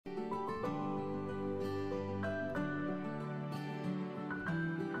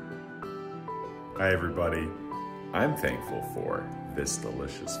Hi everybody. I'm thankful for this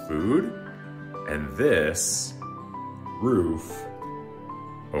delicious food and this roof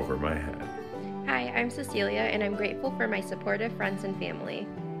over my head. Hi, I'm Cecilia and I'm grateful for my supportive friends and family.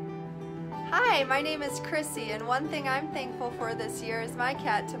 Hi, my name is Chrissy, and one thing I'm thankful for this year is my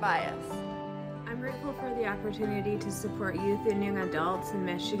cat Tobias. I'm grateful for the opportunity to support youth and young adults in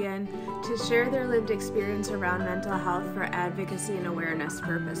Michigan to share their lived experience around mental health for advocacy and awareness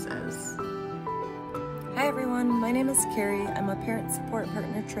purposes. Hi everyone, my name is Carrie. I'm a parent support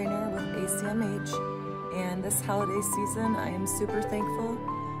partner trainer with ACMH, and this holiday season I am super thankful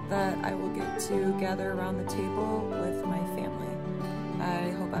that I will get to gather around the table with my family.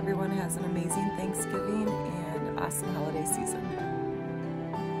 I hope everyone has an amazing Thanksgiving and awesome holiday season.